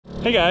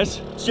Hey guys,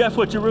 it's Jeff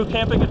with Giroux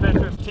Camping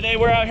Adventures. Today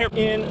we're out here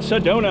in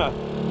Sedona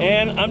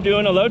and I'm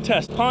doing a load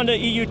test. Honda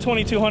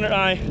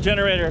EU2200i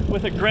generator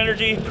with a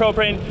Grenergy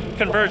propane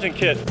conversion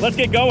kit. Let's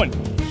get going.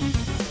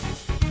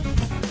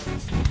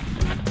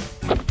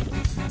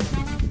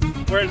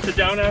 We're in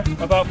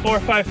Sedona, about 4,000 or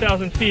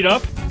 5,000 feet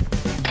up.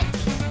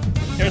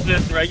 Here's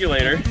this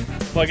regulator.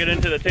 Plug it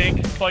into the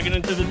tank, plug it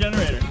into the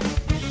generator.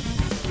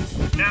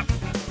 Snap.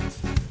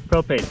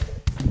 Propane.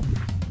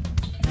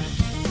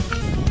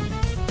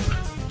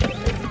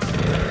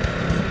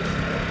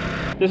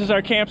 This is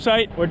our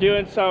campsite. We're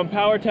doing some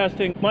power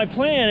testing. My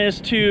plan is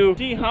to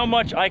see how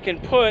much I can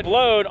put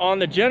load on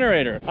the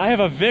generator. I have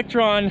a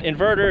Victron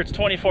inverter. It's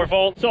 24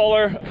 volt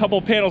solar. A couple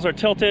panels are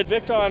tilted.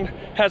 Victron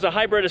has a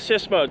hybrid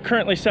assist mode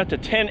currently set to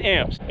 10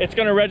 amps. It's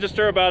going to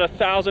register about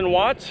 1,000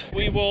 watts.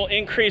 We will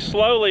increase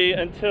slowly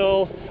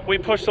until we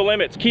push the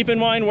limits. Keep in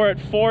mind we're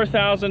at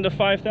 4,000 to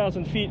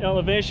 5,000 feet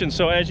elevation.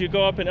 So as you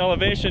go up in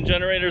elevation,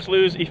 generators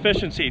lose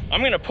efficiency.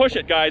 I'm going to push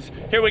it, guys.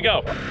 Here we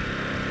go.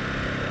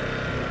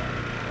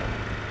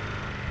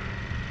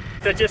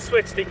 So just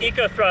switch to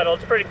eco throttle.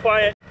 It's pretty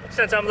quiet.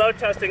 Since I'm load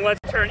testing,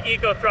 let's turn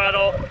eco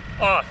throttle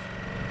off.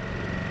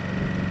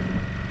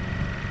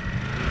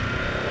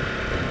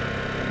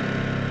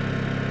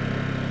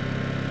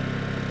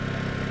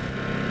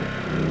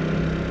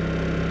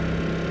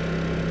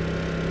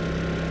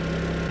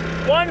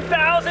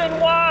 $1,000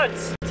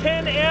 watts,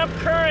 10 amp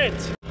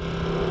current.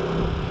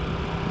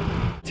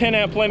 10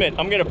 amp limit.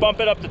 I'm gonna bump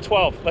it up to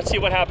 12. Let's see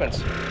what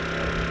happens.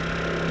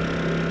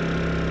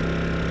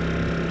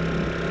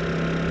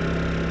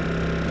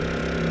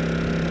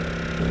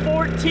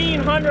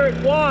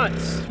 1,400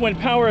 watts. When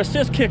power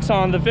assist kicks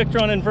on, the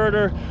Victron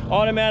inverter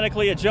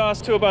automatically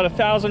adjusts to about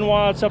 1,000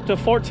 watts up to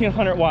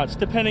 1,400 watts,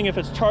 depending if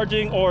it's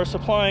charging or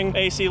supplying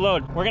AC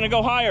load. We're gonna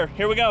go higher.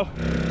 Here we go.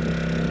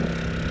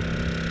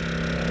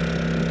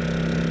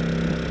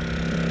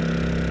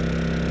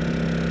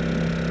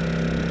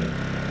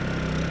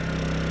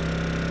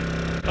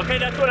 Okay,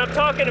 that's what I'm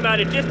talking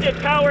about. It just did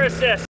power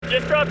assist.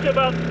 Just dropped to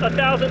about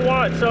 1,000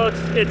 watts, so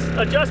it's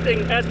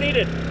adjusting as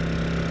needed.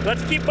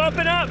 Let's keep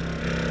bumping up.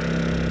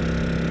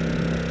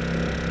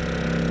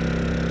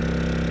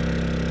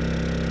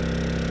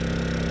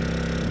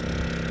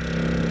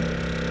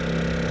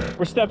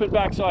 We're stepping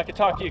back so I can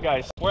talk to you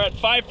guys. We're at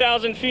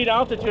 5,000 feet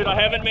altitude. I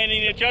haven't made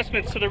any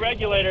adjustments to the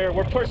regulator.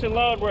 We're pushing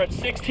load. We're at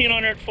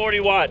 1,640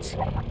 watts.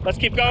 Let's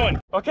keep going.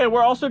 Okay,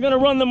 we're also gonna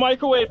run the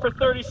microwave for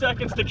 30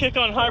 seconds to kick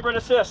on hybrid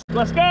assist.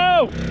 Let's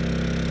go!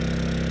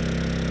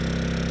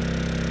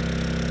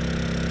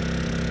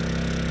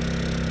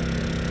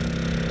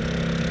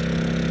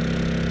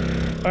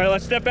 All right,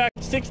 let's step back.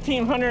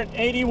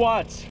 1,680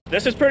 watts.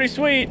 This is pretty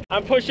sweet.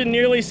 I'm pushing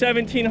nearly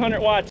 1,700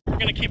 watts. We're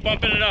gonna keep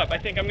bumping it up. I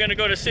think I'm gonna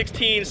go to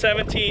 16,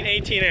 17,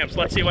 18 amps.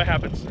 Let's see what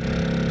happens.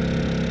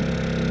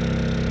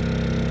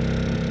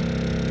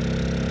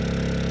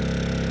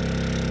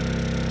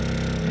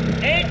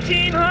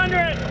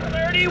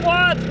 $1,830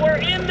 watts. We're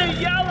in the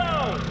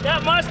yellow.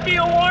 That must be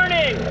a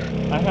warning.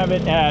 I have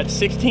it at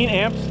 16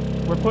 amps.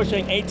 We're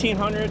pushing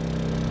 1,800.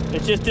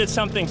 It just did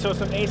something, so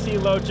some AC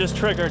load just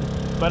triggered.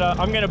 But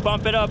I'm gonna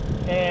bump it up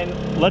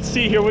and let's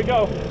see, here we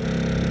go.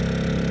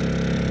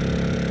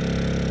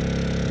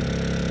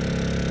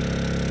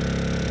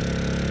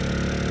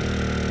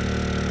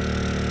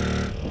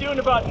 Doing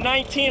about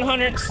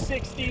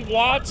 1,960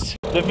 watts.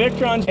 The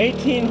Victron's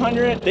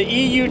 1,800. The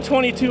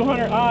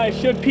EU2200i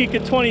should peak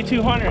at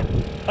 2,200.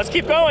 Let's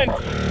keep going.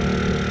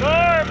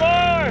 More.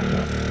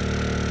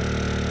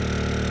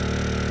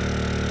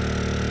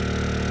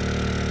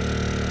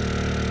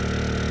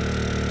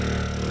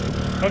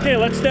 Okay,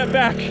 let's step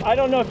back. I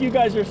don't know if you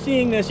guys are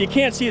seeing this. You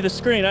can't see the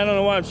screen. I don't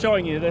know why I'm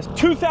showing you this.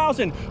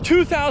 2,000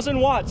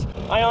 watts.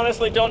 I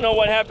honestly don't know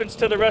what happens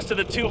to the rest of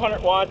the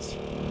 200 watts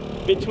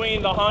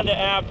between the Honda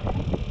app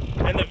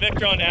and the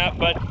Victron app,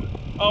 but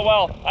oh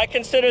well. I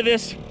consider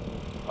this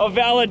a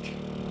valid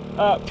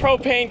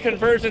propane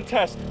conversion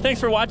test. Thanks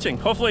for watching.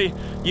 Hopefully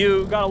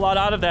you got a lot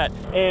out of that,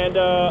 and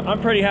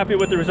I'm pretty happy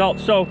with the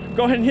results. So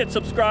go ahead and hit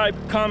subscribe,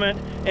 comment,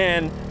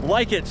 and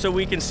like it so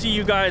we can see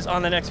you guys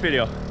on the next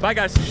video. Bye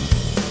guys.